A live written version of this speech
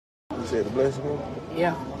said the blessing one?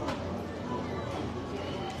 Yeah.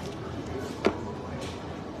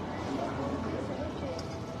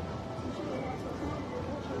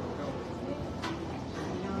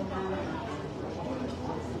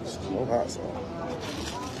 No hot sauce.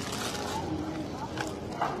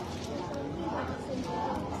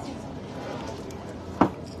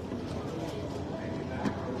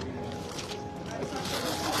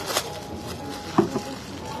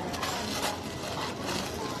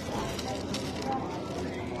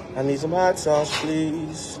 I need some hot sauce,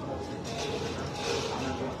 please.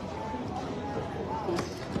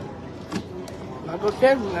 I'll go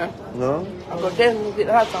tell him now. No? I'll go tell him to get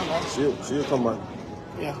the hot sauce now. She'll come back.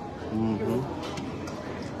 Yeah. Mm-hmm.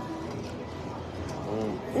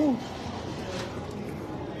 Mm-hmm.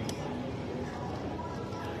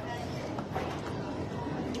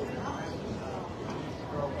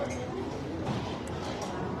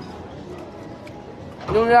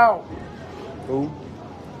 New York. Who?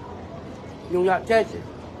 New York, Texas.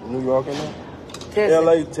 New York and that? Texas.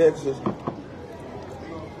 LA, Texas.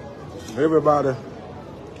 Everybody.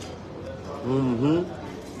 Mm-hmm.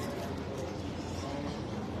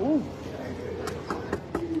 Ooh.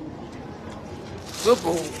 Good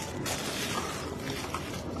food.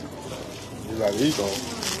 You like these on?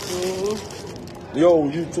 Mm-hmm. The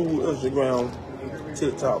old YouTube, Instagram,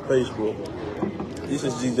 TikTok, Facebook. This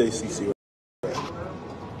is Cece.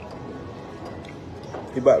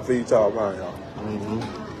 He about to feed y'all around, y'all. Mm-hmm.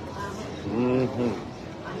 Mm-hmm.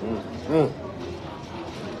 Mm-hmm.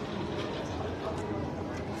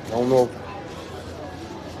 I don't know if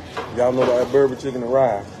y'all know about that Burger chicken and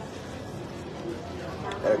rye.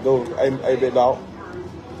 That goes, hey, big dog.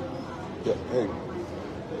 Yeah, hey.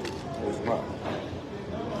 It's mine.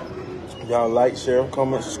 Y'all like, share,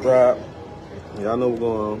 comment, subscribe. Y'all know what's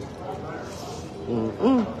going on.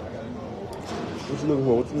 Mm-hmm. What you looking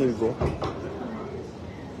for? What you need for?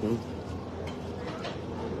 Mm-hmm.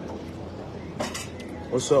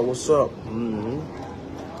 What's up? What's up? Mm-hmm.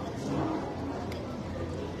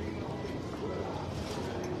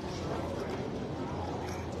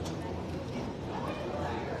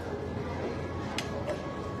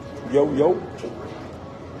 Yo, yo.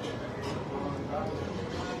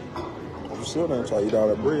 I'm still not trying to eat all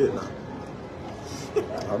that bread now.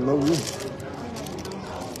 I know you.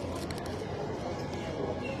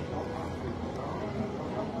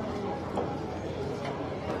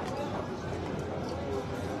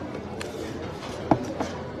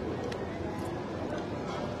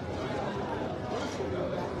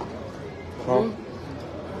 Huh?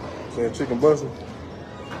 Saying chicken busting.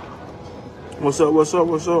 What's up? What's up?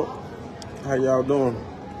 What's up? How y'all doing?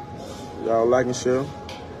 Y'all like and share?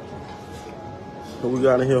 What we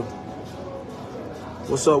got in here?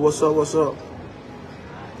 What's up? What's up? What's up?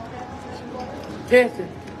 Texas.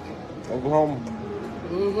 Oklahoma.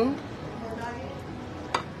 Mm-hmm.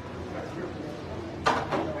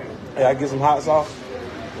 Hey, I get some hot sauce.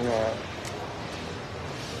 Yeah.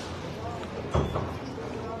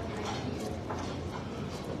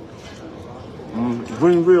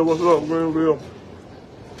 Greenville, what's up, Greenville?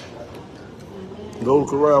 Go to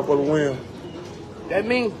Corral for the win. That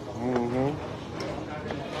me. Mm-hmm.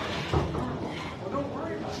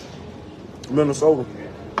 Minnesota.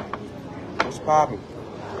 What's poppin'?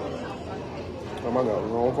 Oh my God, the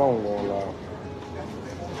wrong phone going live.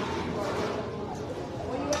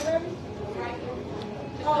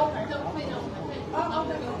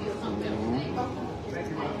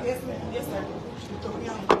 Yes, sir.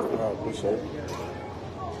 I appreciate it.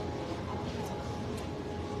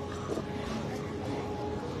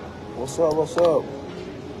 What's up? What's up?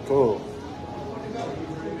 Cool.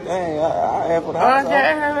 Dang, I had for the hot sauce.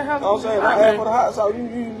 I'm saying I had for the hot sauce.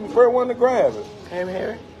 You first one to grab it.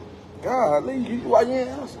 Harry. God, why you ain't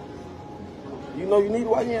answer? You know you need it,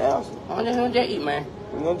 why you ain't answer? I'm just eat, man.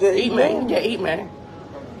 You know just eat, man? Just eat, man.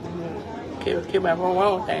 Kill my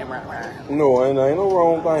wrong thing right. No, ain't no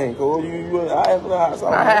wrong thing, cuz. I had for the hot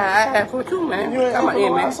sauce. I had for two, man. You ain't had for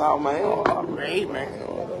no hot sauce, man. Oh, great, man.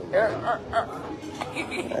 I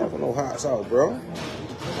have for no hot sauce, bro.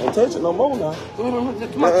 Don't touch it no more now.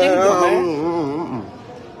 It's my chicken, man.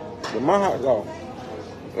 But my hot sauce.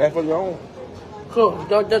 That's for your own. Cool.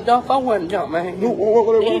 Don't fuck with them jump, man.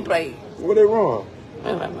 What they run? Play. What they run?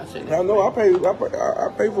 I know. I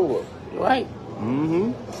pay for it. Right.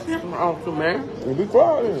 Mm-hmm. I'm awesome, man. You be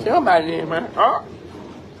quiet then. Somebody there, man. Oh.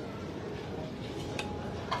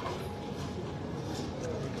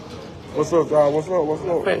 What's up, y'all? What's up? What's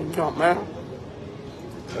up? Fat jump, man.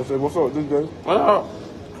 I said, what's up, DJ? What up?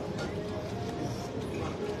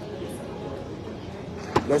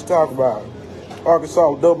 Let's talk about it.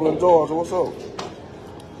 Arkansas, Dublin, Georgia. What's up?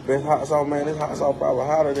 Best hot sauce, man. This hot sauce probably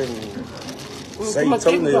hotter than say my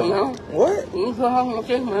chicken, toenail. man. What? You so hot my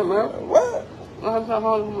chicken, man. What? I'm so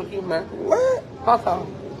hot my chicken, man. What? Hot sauce.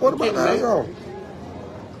 What about chicken, the hot man? sauce?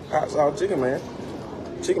 Hot sauce chicken, man.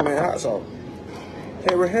 Chicken, man, hot sauce.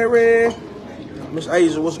 Harry. Miss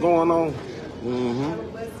Asia, what's going on? Mm-hmm.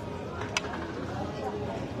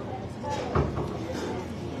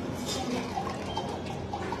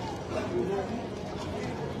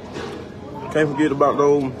 Can't forget about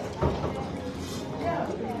those.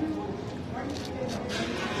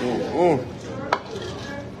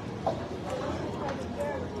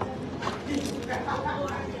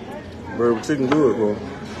 Bird chicken good, bro.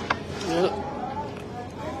 Yep.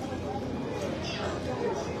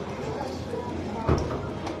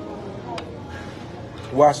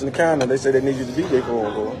 Washing the counter, they say they need you to be there for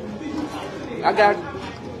them, bro. I got it.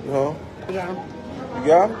 Huh? I got him. You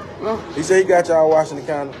got him? No. He said he got y'all washing the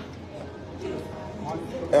counter.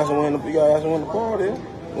 Ask him when you gotta ask him when the party is.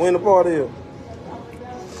 When the party is.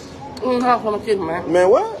 Hot sauce my chicken, man. Man,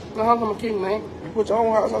 what? Hot sauce my chicken, man. You put your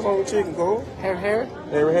own hot sauce on your chicken, Cole. Harry.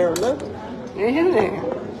 Harry, nothing. You ain't in there.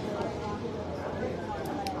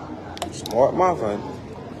 Smart my thing.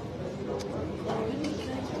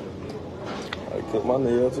 I cook my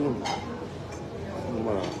nail too.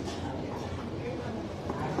 Man.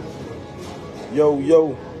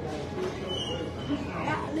 Yo.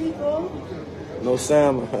 No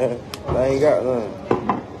salmon. I ain't got none.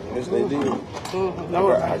 Yes, they did. I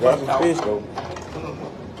got some fish though.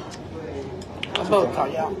 I'm about to call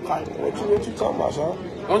y'all. What you talking about, son?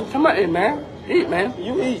 Come on in, man. Eat, man.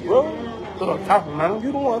 You eat, bro. Talking, man.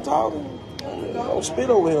 You the one talking. Don't spit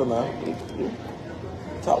over here, man.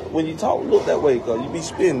 Talk when you talk, look that way, cause you be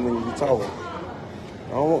spitting when you be talking. I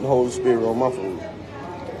don't want the Holy Spirit on my food.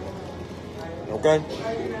 Okay?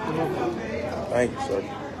 Thank you, sir.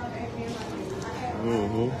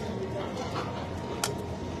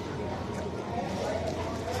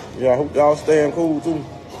 Yeah, I hope y'all staying cool too.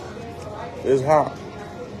 It's hot.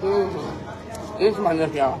 This is my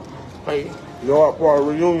nephew, y'all. Hey. Yard party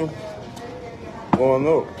reunion going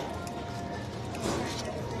up.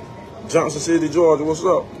 Johnson City, Georgia, what's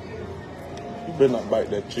up? You better not bite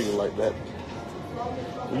that chicken like that.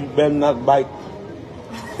 You better not bite.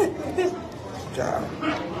 God.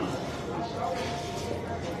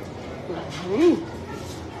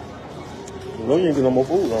 You know you ain't get no more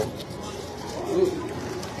food, huh?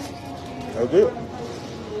 That's it.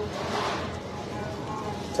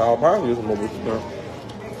 Tall Pine is some more what you done.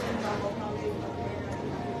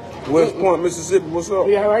 West Point, Mississippi, what's up?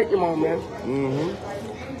 Yeah, right, come on, man.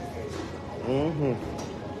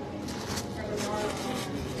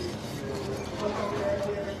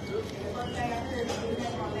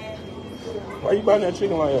 Why you buying that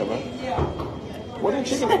chicken like that, man? What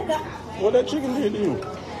that chicken did to you?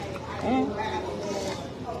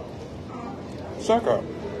 Suck up.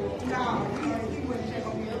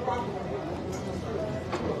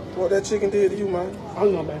 What that chicken did to you, man? I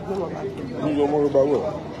don't know, man. Don't worry about it. You gonna worry about what?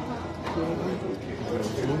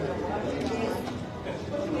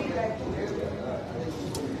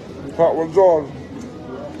 Parkville, Georgia.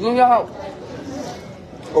 New York.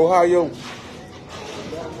 Ohio.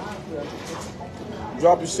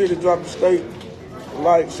 Drop your city, drop your state.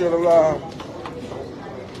 Like, share, alive.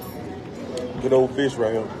 Good old fish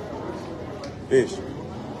right here. Fish.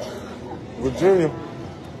 Virginia.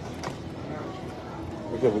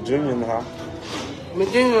 Look at Virginia in the house.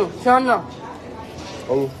 Virginia, China.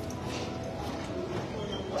 Oh.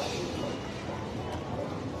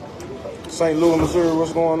 St. Louis, Missouri,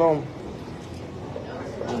 what's going on?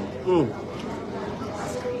 I'm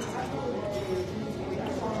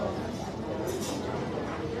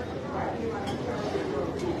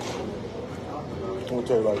gonna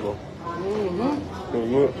tell you like, bro. Pretty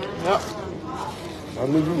good. Yep. I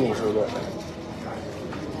knew you were gonna say that.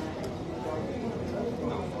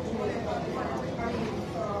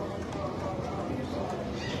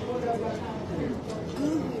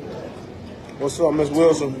 What's up, Miss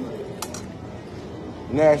Wilson?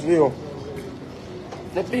 Nashville.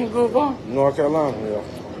 That being good going? North Carolina, yeah.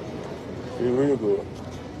 It's real good.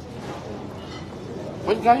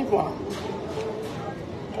 What you got it for?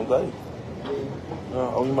 Okay.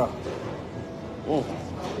 On your mouth.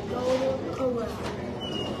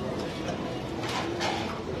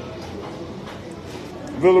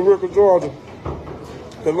 Villa Rica, Georgia.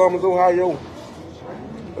 Columbus, Ohio.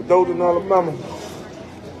 Dothan, Alabama.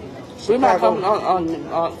 We might come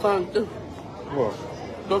on Sunday too. What?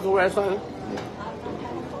 Go to where Sunday?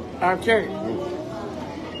 Our church.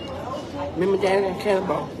 Remember Daddy and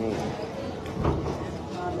Cannonball?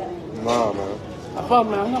 Nah, man. I thought,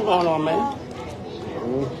 man, I'm not going on, man.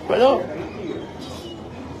 But look.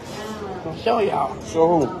 I'll show y'all.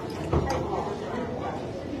 Show who?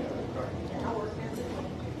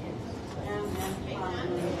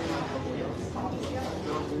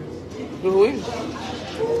 Who is?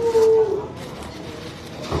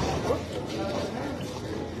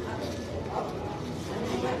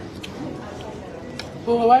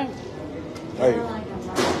 Who away? Hey.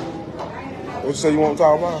 What you say you want to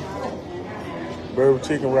talk about? Burger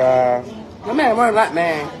chicken ride. My man run like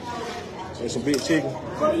man. And some big chicken.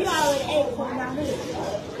 Well, you already ate from down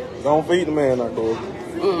here. Don't feed the man, not Corey.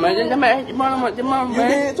 Man, the man, the mom, You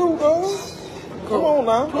man. did too, girl. Come on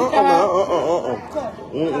now.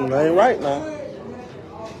 That ain't right now.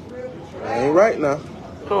 That ain't right now.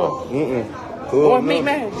 Cool. Cool. Want meat,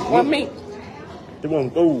 man? Want meat? You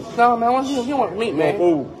want food? No, man. You want meat, man?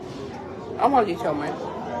 Food. I want to eat your man.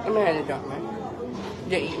 Let me have this junk, man.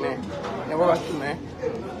 Just eat, man. Now, what about you, man?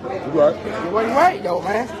 You right. You right, though,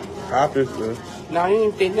 man. I fish, man. No, you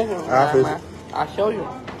ain't think nothing, man. I'll show you.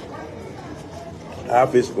 I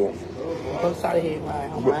fish for him. Both sides of here,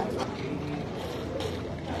 man.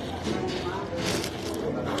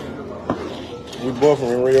 We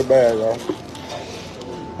buffering real bad, y'all.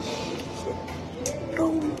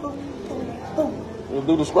 You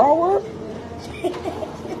do the scroll work?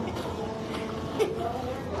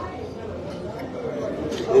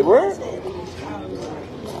 It worked?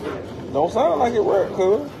 Don't sound like it worked,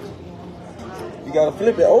 cuz. You gotta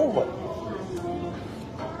flip it over.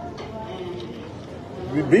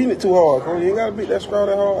 You beating it too hard, cuz. You ain't gotta beat that scroll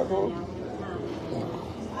that hard, cuz.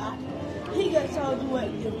 He just told you what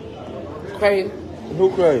to do. Crazy.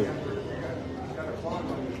 Who crazy?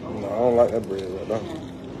 No, I don't like that bread right now.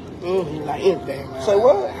 Like anything, man. Say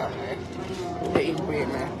what? They eat bread,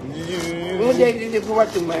 man. You What day did you for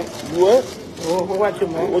what you, man? what? For what you,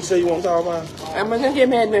 man? What you say you want to talk about? I'm gonna get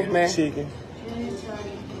mad this, man. Chicken.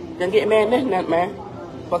 Gonna get mad this, man.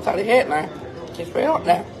 What's out of head, man? Just straight out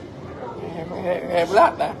now. Have a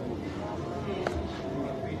lot now.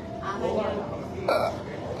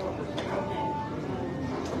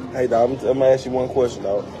 Hey, dog, I'm gonna ask you one question,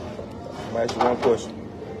 dog. I'm gonna ask you one question.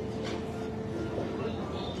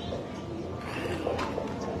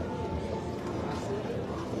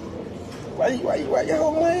 Why you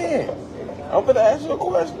holding my hand? I'm gonna ask you a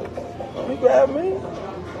question. You grab me.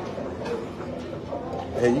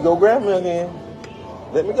 Hey, you go grab me again.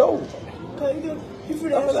 Let me go. You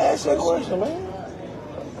I'm gonna ask you a question, man.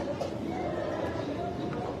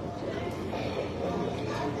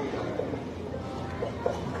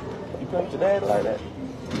 You play with your daddy like that?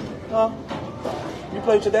 Huh? You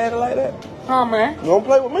play with your daddy like that? Huh, man? You don't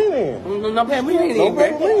play with me then. Don't play with me, Don't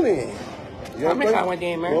play with me then. You I'm in with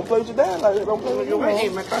them, man. You don't play with your dad like that. Don't play with You me. ain't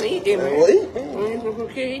even trying to eat them, man. Well, eat, man.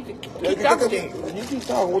 Keep talking to you. You keep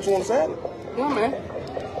talking. What you want to say? Come on, man.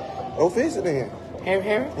 Don't fix it then. Harry,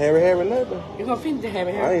 Nothing. you gonna finish the I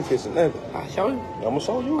Harry? ain't fixing nothing. I'll show you. I'm gonna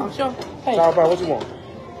show you. I'll show. Hey, Talk about what you want.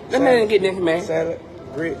 let me get this, man. Salad,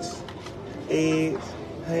 grits, eggs,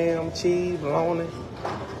 ham, cheese, bologna,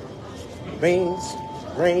 beans,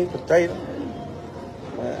 green, potato.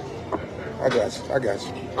 Man, I got you.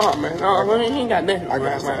 Oh, man. Oh, he ain't got nothing. I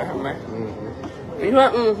got man. Mm-hmm. You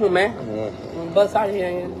want man? Mm-hmm. Bust out of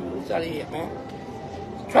here, man.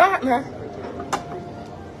 Try it, man.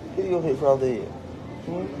 Who you gonna hit across the head?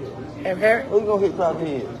 Harry? Who you gonna hit across the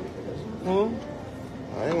head? I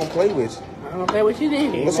ain't gonna play with you. I'm gonna play with you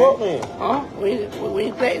then. What's up, man? Huh? We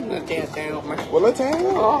ain't playing no damn man. Well, let's hang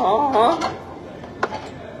out.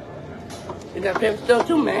 You got paper still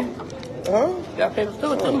too, man. Huh? You got paper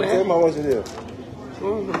still too, Tell man. me how much it is.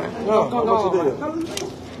 Man. No, how much it is?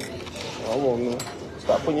 I won't know.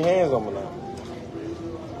 Stop putting your hands on me now.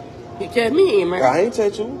 You tell me, man. I ain't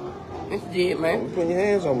touch you. It's dead, man. You putting your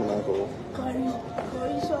hands on me now, Cole.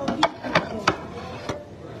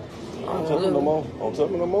 Don't touch me no more. Don't touch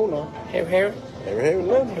me no more now. Harry? Harry,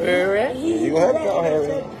 nothing. Harry? You gonna have to call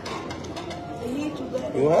Harry.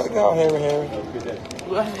 You gonna have to call Harry.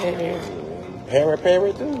 What Harry? Harry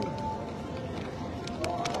Perry too.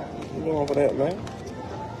 You going for that, man?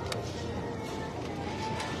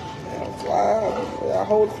 Yeah, fly. I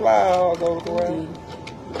hold the fly all go to Corral.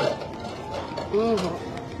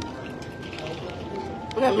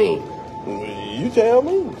 What that mean? You tell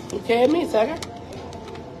me. You tell me, sucker.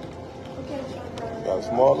 Got a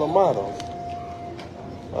small little motto.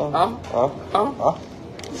 Huh?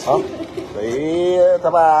 Yeah,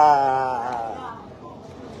 come on.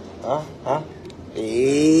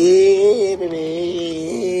 Yeah, baby.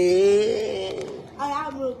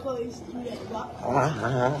 I'm real close to that block. Come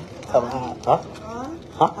on.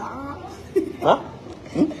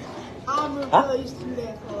 I'm real close to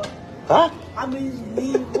that block. I'm going to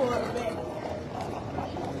leave quarterback.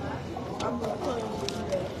 I'm going to play with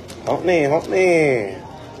that. Hop in.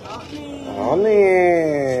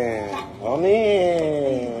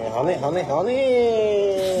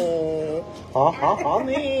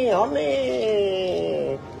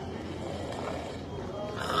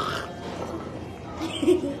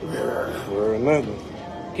 Very nothing.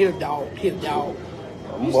 Hit a dog.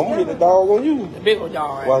 I'm gonna hit the dog on you. The big old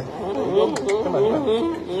dog, right? What? Come on.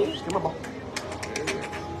 Give my ball.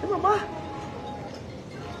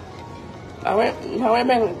 I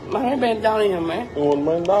went back down in here, man. You want to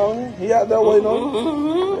bring down here? He out that way, no?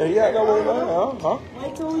 Yeah, he out that way, no? Huh?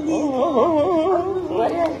 Wait till we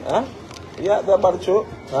leave. Huh? He out there by the truck?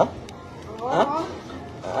 Huh?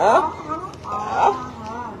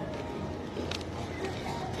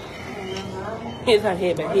 Here's our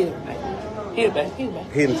head back. Hit it back.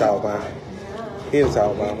 Hit him, South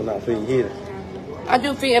man. But not feed. Hit him. I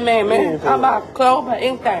do feed a man. I'm about clothes, but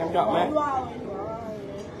anything, drop, man.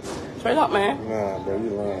 Straight up, man. Nah, bro, you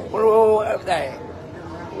lying. What everything?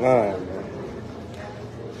 Lying,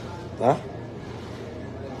 man.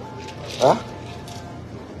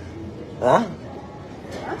 Huh?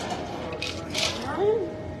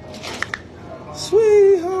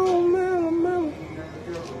 Sweet home Alabama.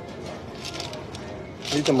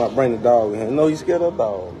 He talking about bring the dog in here. No, you scared of the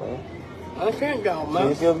dog, man. I can't go, You man.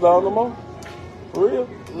 ain't scared of the dog no more? For real?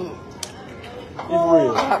 You for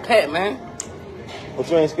real? I like cat, man. But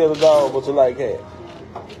you ain't scared of the dog, but you like cat.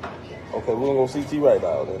 Okay, we're gonna go see T-Right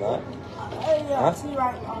dog then, all right? Huh?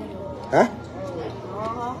 T-Right on you. Huh?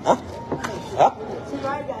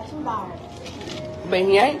 T-Right got $2. But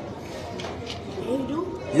he ain't. He do?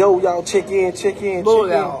 Yo, y'all check in.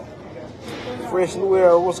 Bull out. Fresh New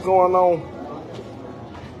Era, what's going on?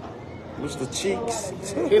 Mr. Cheeks.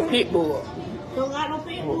 He a pit bull. Don't got no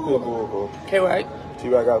pit Pit bull. bull, bro. Okay, right?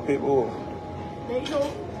 T-Right got a pit bull. They do.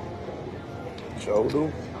 Sure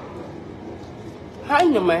do. How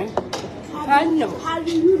you know, man? How you know? How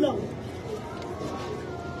do you know?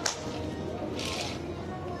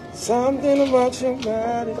 Something about your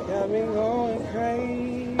body got me going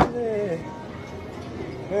crazy.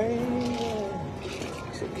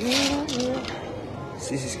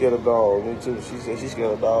 Cece scared of dogs. Me too. She said she's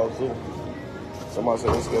scared of dogs too. Somebody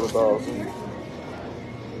said they scared of dogs too.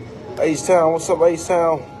 H-Town, what's up,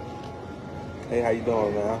 H-Town? Hey, how you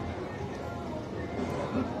doing, man?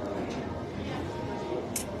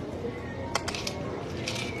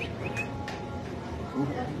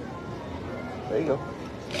 There you go.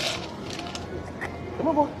 Come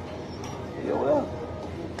on, boy. Yo, what up?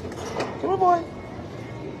 Come on, boy.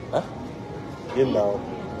 Huh? Getting down.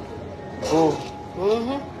 Cool.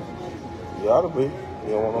 You ought to be. You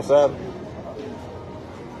don't want no salad.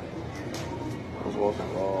 Just want some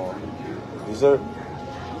dessert.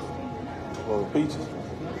 Just want some peaches.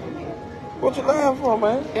 What you laughing for,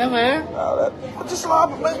 man? Yeah, man. What you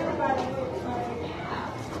slobbing, man?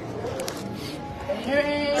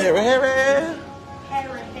 Harry.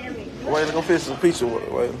 Wait, let's go fish some peaches.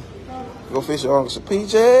 Wait. Go fish your uncle some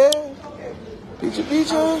peaches.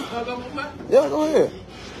 Peaches. Yeah, go ahead.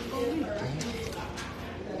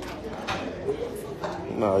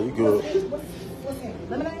 Nah, you good.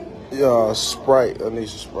 Yeah, Sprite. I need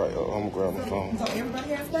some Sprite. Oh, I'm gonna grab my phone. So everybody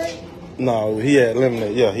has Sprite? No, he had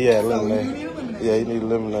lemonade. Yeah, he had lemonade. So you need a lemonade? Yeah, he need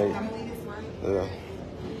lemonade. I'm gonna need this one.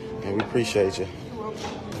 Yeah. And we appreciate you.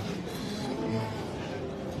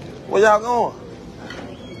 Where y'all going?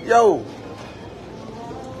 Yo.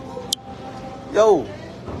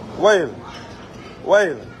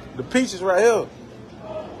 Waylon. The peaches right here.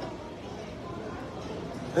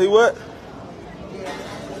 He what?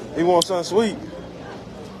 He wants something sweet.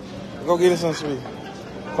 Go get him something sweet.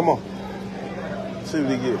 Come on. See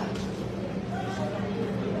what he get.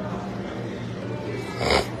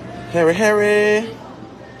 Harry.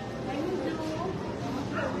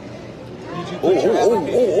 Oh.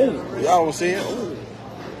 Y'all don't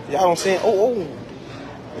see it? Oh.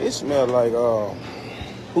 It smells like,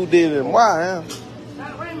 who did it and why, huh?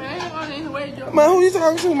 Wait, man. Man, who you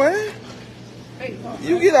talking to, man?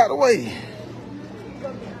 You get out of the way.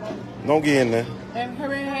 Don't get in there.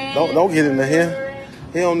 Don't get in there here.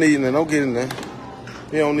 He don't need nothing. Don't get in there.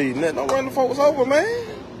 He don't need nothing. Don't run the folks over, man.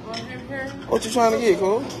 What you trying to get,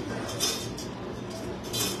 Cole?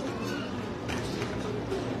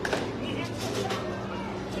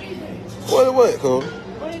 What, Cole?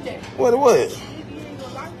 What?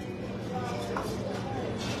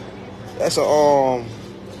 That's a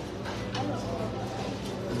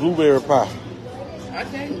blueberry pie. I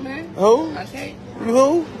tell you, man. Who? I tell you. You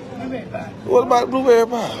who? Blueberry pie. What about blueberry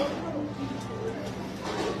pie?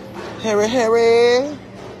 Harry.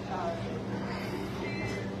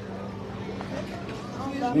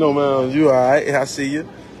 No, man, you all right? I see you.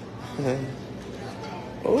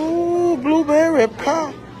 Oh, blueberry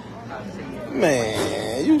pie.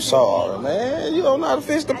 Man, you sorry, man. You don't know how to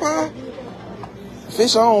fish the pie?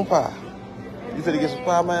 Fish your own pie. You finna get some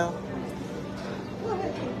pie, man?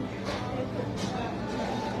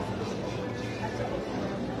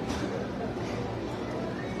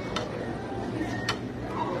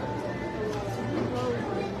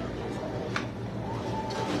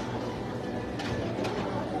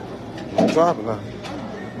 Drop it now.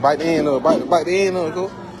 Bite the end of it. Bite the end of it, go.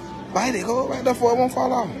 Bite it, go. Right there before it won't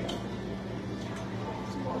fall off.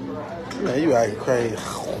 Man, you acting crazy.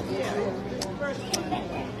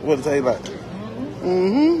 What it taste like?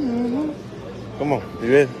 Come on,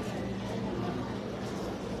 you ready?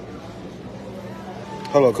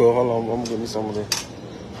 Hold on, Cole. Hold on. I'm gonna give me some of this.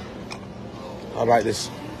 I like this.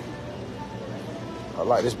 I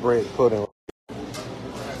like this bread pudding.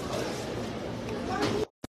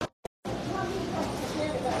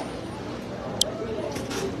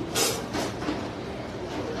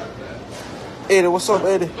 Eddie, what's up,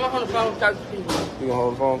 Eddie? I'm on the phone talking to people. You gonna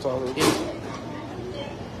hold the phone talking to people?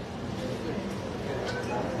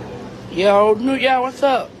 Yo, New York, what's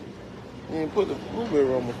up? You ain't put the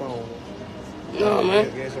blueberry on my phone. No,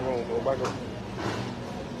 man. Get some room. Go back up.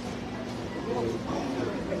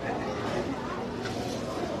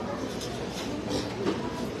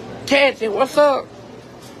 Cece, what's up?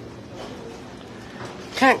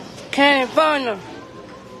 Can't find them.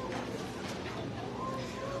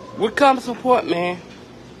 We come support, man.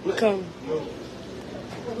 We come.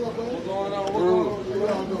 What's going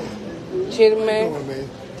on? Chilling, man. What's going on, man?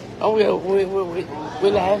 Oh, we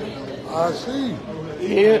live. I see.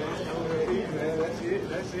 Yeah.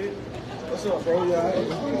 That's it. What's up, bro? You all right?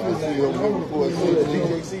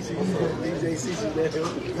 DJ Cece. DJ Cece.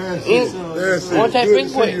 That's it. Want to take a Good to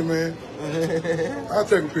picture with see you, man. I'll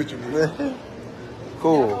take a picture with you.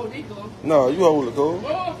 Cool. No, you hold it, Cole.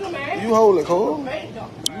 You hold it, Cole.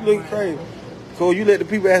 You look crazy. Cole, you let the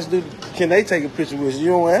people ask, can they take a picture with you? You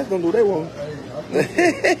don't ask them, do they want?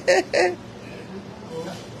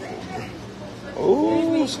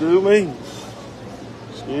 Oh, excuse me.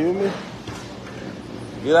 Excuse me.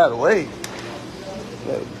 Get out of the way.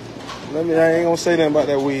 Let me, I ain't gonna say nothing about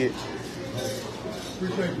that wig.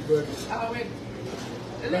 Appreciate you, buddy.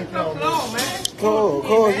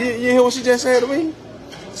 Cole, you hear what she just said to me?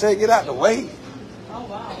 Say, get out the way.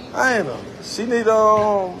 I ain't know. She need,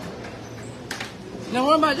 Now,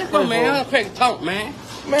 what about this one, man? I'm crazy talk, man.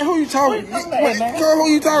 Man, who you talking to? Wait, man. Girl, who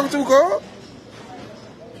you talking to, girl?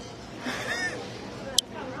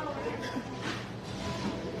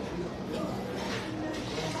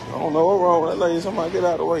 I don't know what's wrong with that lady. Somebody get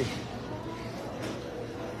out of the way.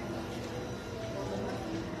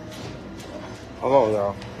 Hold on,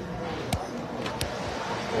 y'all.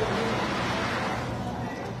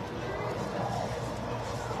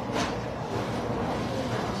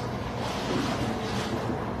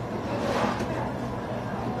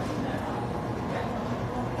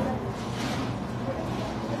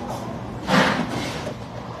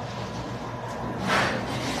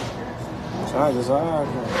 I just I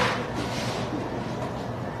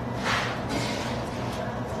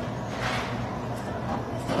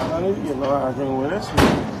need to get no ice cream with this.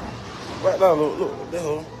 Right now, look,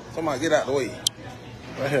 there. Somebody get out the way.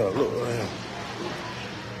 Right here, look, right here.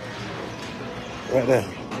 Right there.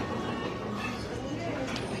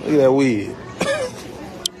 Look at that wig.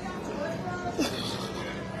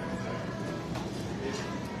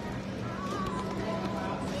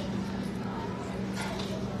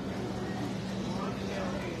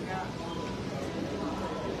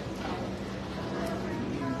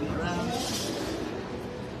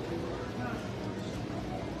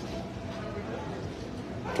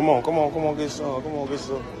 Come on, get some. Come on,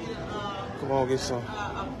 get some.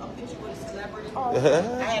 I'll put you with a celebrity. I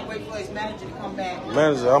had to wait for his manager to come back.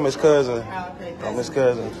 Manager, I'm his cousin. Okay, I'm his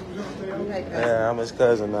cousin. okay. Yeah, I'm his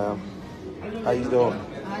cousin now. How you doing?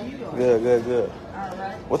 How you doing? Good. All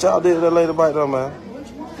right. What y'all did to that lady back there, man? Which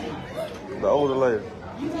one? The older lady.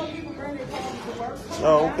 You know people bring their problems to work.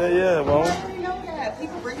 Oh, okay, yeah, bro. You already know that.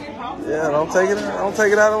 People bring their problems to Yeah, work. don't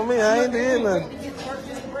take it out on me. I ain't did nothing.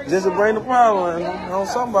 Just to bring the problem on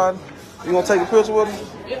somebody. You gonna take a picture with him?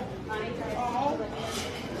 Yeah.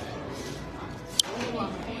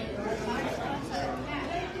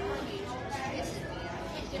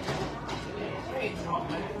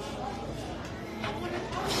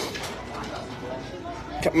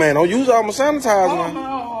 Man, don't use all my sanitizer, man.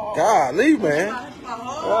 God, leave, man.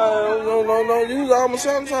 Don't use all my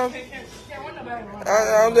sanitizer.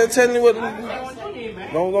 I'm just telling you what.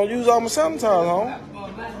 Don't use all my sanitizer, home.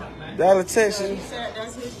 That'll text you.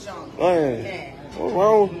 That's Man, what's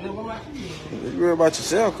wrong? You worry about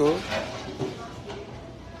yourself, cuz.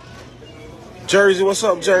 Jersey, what's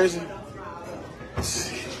up, Jersey?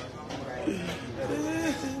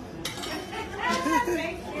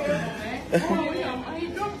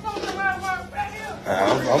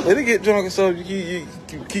 I'm gonna get drunk, so you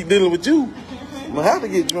keep dealing with you. I'm gonna have to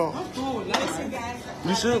get drunk.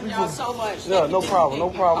 You should be. So much. Yeah, no problem, no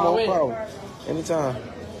problem, no problem. Anytime.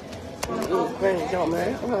 Thank you,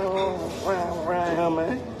 man.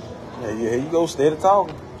 Man. Yeah, here you go, steady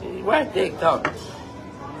talking. Why they talking?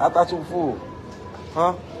 I thought you were full.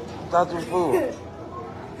 Huh? I thought you were full.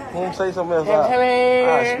 Say something else.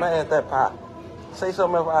 I smash that pot. Say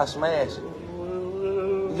something else, I smash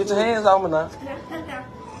it. Get your hands on me now.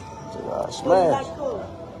 I smash.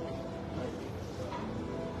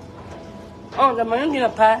 Oh, the man get a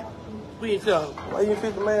pie. We go. Why you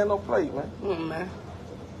fit the man no plate, man? Man.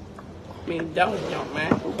 Me dog jump,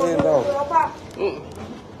 man. Who being dog?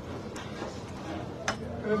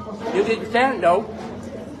 You get the stand though.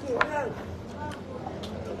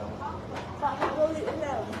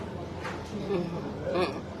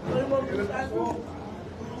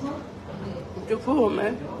 You fool,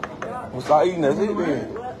 man. Well, start eating, that's it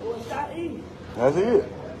then. That's it.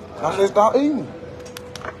 I said start eating.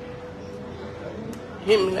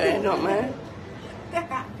 Hit me like that, man.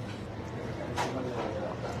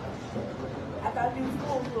 I thought you were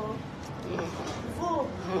full,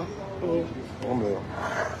 full. One minute.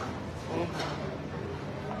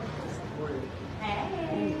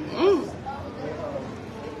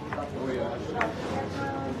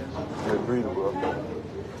 Yeah, breathe it, bro.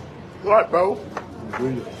 What, bro?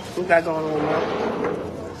 Breathe it. What got going on, man?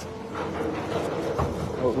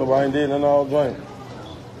 Hope nobody did nothing all drink.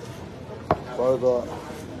 Sorry, God.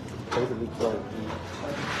 Take a big drink.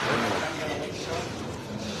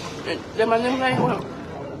 That my name like what?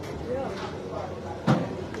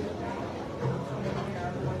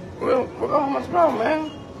 Well, how much wrong,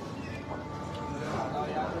 man?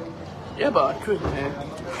 Yeah, about a trip, man.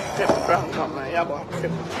 Trip wrong, man. Y'all about a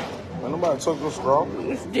trip. Man, nobody took your straw.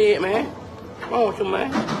 It's dead, man. Wrong with you,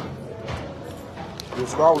 man? Your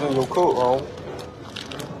straw was in your coat, wrong.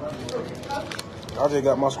 I just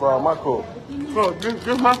got my straw in my coat. Bro, this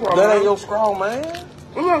my straw, That man. ain't your straw, man.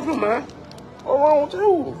 What's wrong with you, man? What's wrong with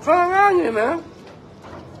you? Turn around here, man.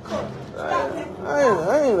 I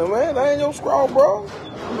ain't, man. That ain't your straw, bro.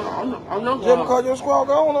 I'm not Just because your straw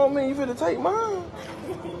gone don't mean you finna take mine.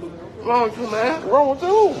 What's wrong with you, man? What's wrong with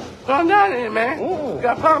you? Turn down here, man. Mm. You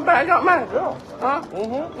got a pound bag up, man? Yeah. Huh?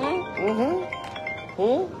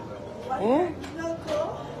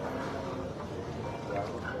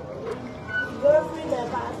 Girlfriend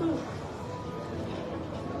that pie too.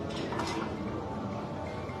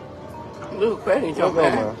 Little crazy, Let yo, go,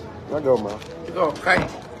 man. man. Let go, man. You go crazy.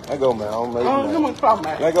 Let go, man. I don't make Oh, it, you man. want to talk,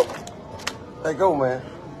 man? Let go. Let go, man.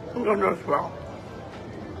 I'm going to do this wrong.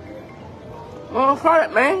 Oh, try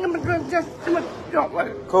it, man. Give me jump with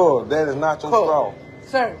it. Cool. That is not your Cool. straw.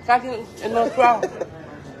 Sir, second, and no straw.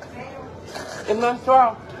 And no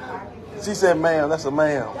straw. She said, ma'am. That's a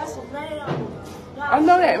ma'am. That's a man. I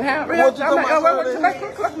know that, man. What you talking about, sir, then?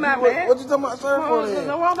 Look, man. What you talking about, sir, for Don't then?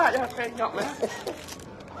 worry about that crazy jump, man.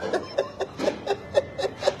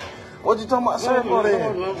 What you talking about, sir, for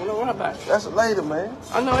then? Don't worry about it. That's a lady, man.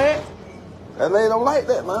 I know it. That lady don't like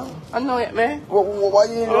that, man. I know it, man. Why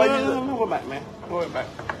you ain't No, like no, you? don't worry about it, man. Don't worry about it.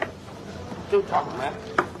 Still talking, man.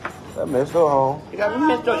 That messed up, home. You got me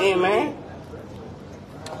messed up in, man.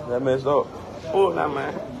 That messed up. Oh, no,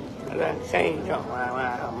 man. That change up,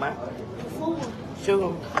 man.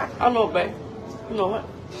 Sure. I know, babe. You know what?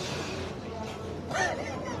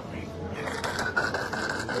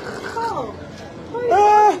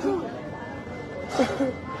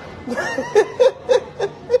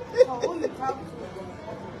 Oh, who you talking to?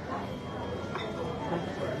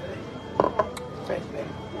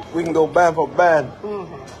 We can go band for band.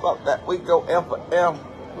 Mm-hmm. Fuck that. We go M for M.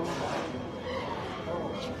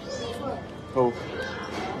 Who?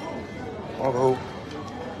 Uncle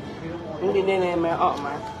who? You get in there, man. Up,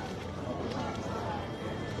 man.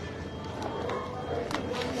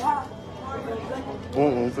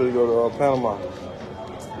 Finna go to Panama.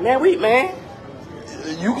 Man, wait, man.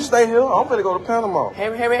 You can stay here. I'm finna go to Panama.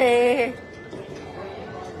 Hurry.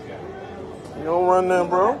 You don't run there,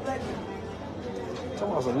 bro.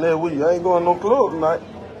 Talking about some next week. I ain't going to no club tonight.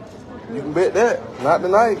 You can bet that. Not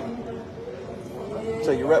tonight.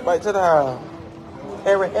 Take you right back to the house.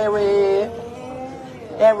 Hurry.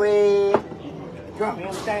 Drop me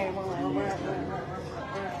on the thing.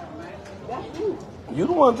 You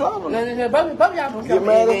the one driving. No, Bubby, y'all don't Get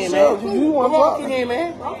mad at yourself. You the one Come on, driving. get in,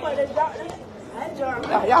 man. I'm for the doctor.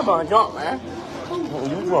 Y'all been drunk, man.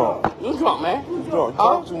 You drunk. You drunk, man. You drunk. You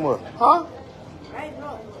talk too much. Huh?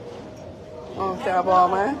 Sad boy,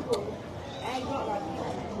 man.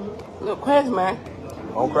 Look crazy, man.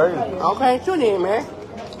 I'm crazy. I'm crazy too, then, man.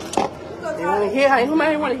 You want to hit? Who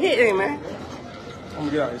man want to hit, then, man? I'm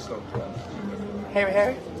gonna get out of this stuff. Harry.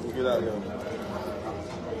 Let me get out of here.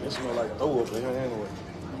 It smells like throw up in here anyway.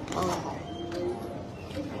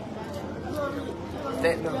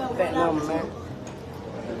 Fat number, man.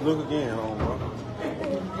 Look again, home, bro.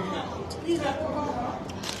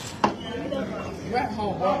 Right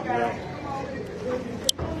home, bro. Yeah.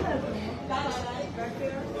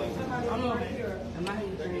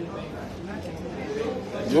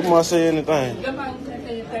 You must say anything.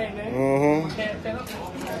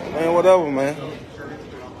 Man, whatever, man.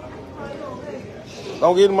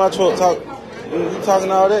 Don't get in my truck. You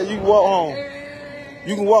talking all that? You can walk home.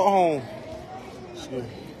 You can walk home. Shit.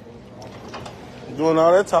 You doing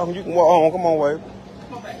all that talking? You can walk home. Come on, babe.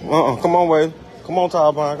 Come on, babe. Come on,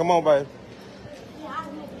 Top Pine. Come on, babe.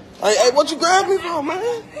 Hey, what you grab me for,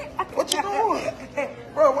 man? What you doing?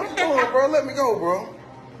 Bro, what you doing, bro? Let me go, bro.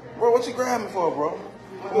 Bro, what you grab me for, bro?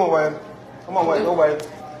 Come on, babe. Come on, babe. Go, babe.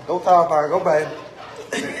 Go, Top Pine. Go, babe.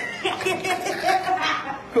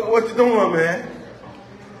 What you doing, man?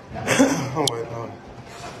 Oh, wait, no.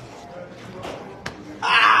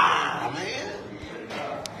 Ah, man.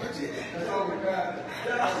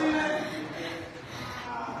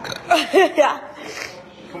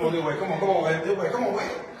 Come on, this way. Come on, man. This way. Come on,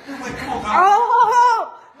 wait. This way. Come on, Tom.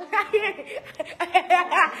 Oh! Look at.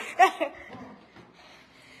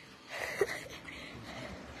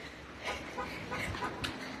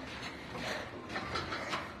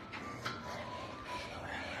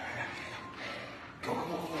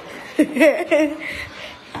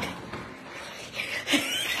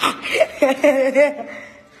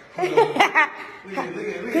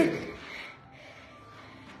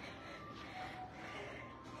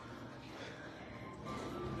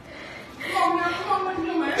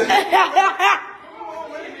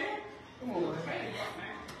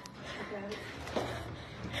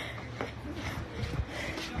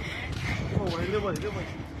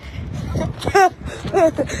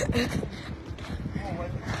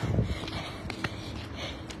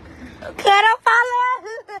 Cut off all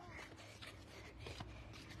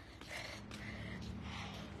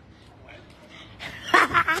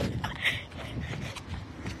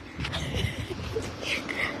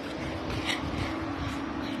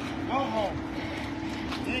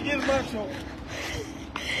You ain't getting much, so.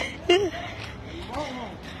 Come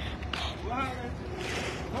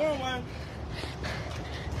on, man.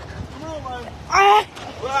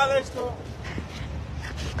 Well, let's go.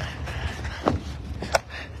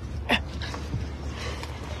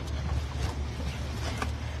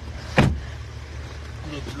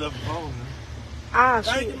 Ah,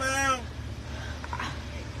 Thank shit. you, man.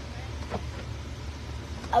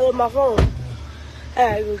 I left my phone. I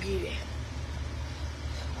gotta go get it.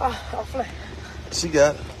 I'll fly. She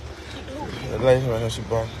got it. That lady right here, she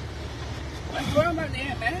bought it. What's going on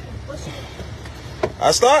there, man?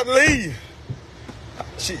 I started to leave.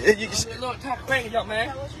 Look, talk crazy up,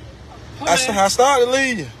 man. I started to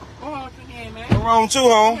leave. What's man? What's wrong too,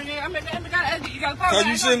 home? You gotta talk. Cause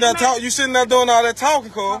you sitting there doing all that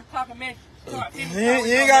talking, Cole. Talking, man. You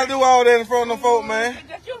ain't gotta do all that in front of them folk, man.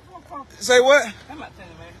 Say what? I'm not saying,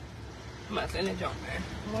 man. I'm not saying that joke, man.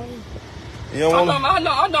 You don't wanna...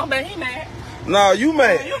 I know, man. He mad. No, you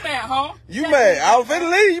mad. You mad, huh? You mad. I was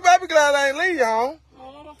finna leave. You better be glad I ain't leave you, home.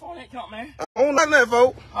 Oh, my phone ain't talk, man. I don't like that,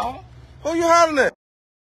 folk. Huh? Who you hollering at?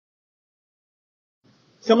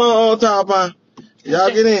 Come on, Top Pine.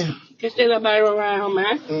 Y'all get in. Just say that back around,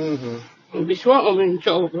 man. Mm-hmm. Be short on me,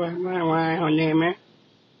 choke around on there, man.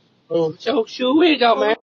 Oh. So, shoot with it, though,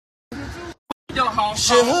 man.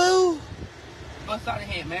 Shit, who? What's out of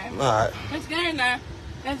here, man? All right. Let's get in now.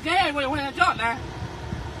 Let's get in when I jump now.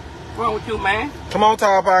 What's wrong with you, man? Come on,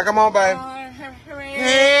 Top Pine. Come on, baby.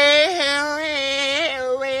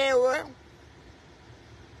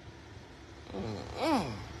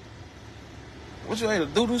 What you ate, a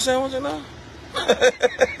doo-doo sandwich in there?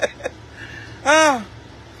 Huh?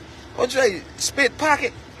 What you ate, spit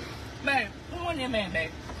pocket? Man, come on there, man,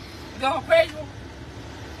 baby. You going crazy?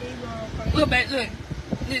 Look, baby, look.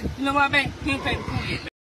 You know what, man? He ain't paid the food yet,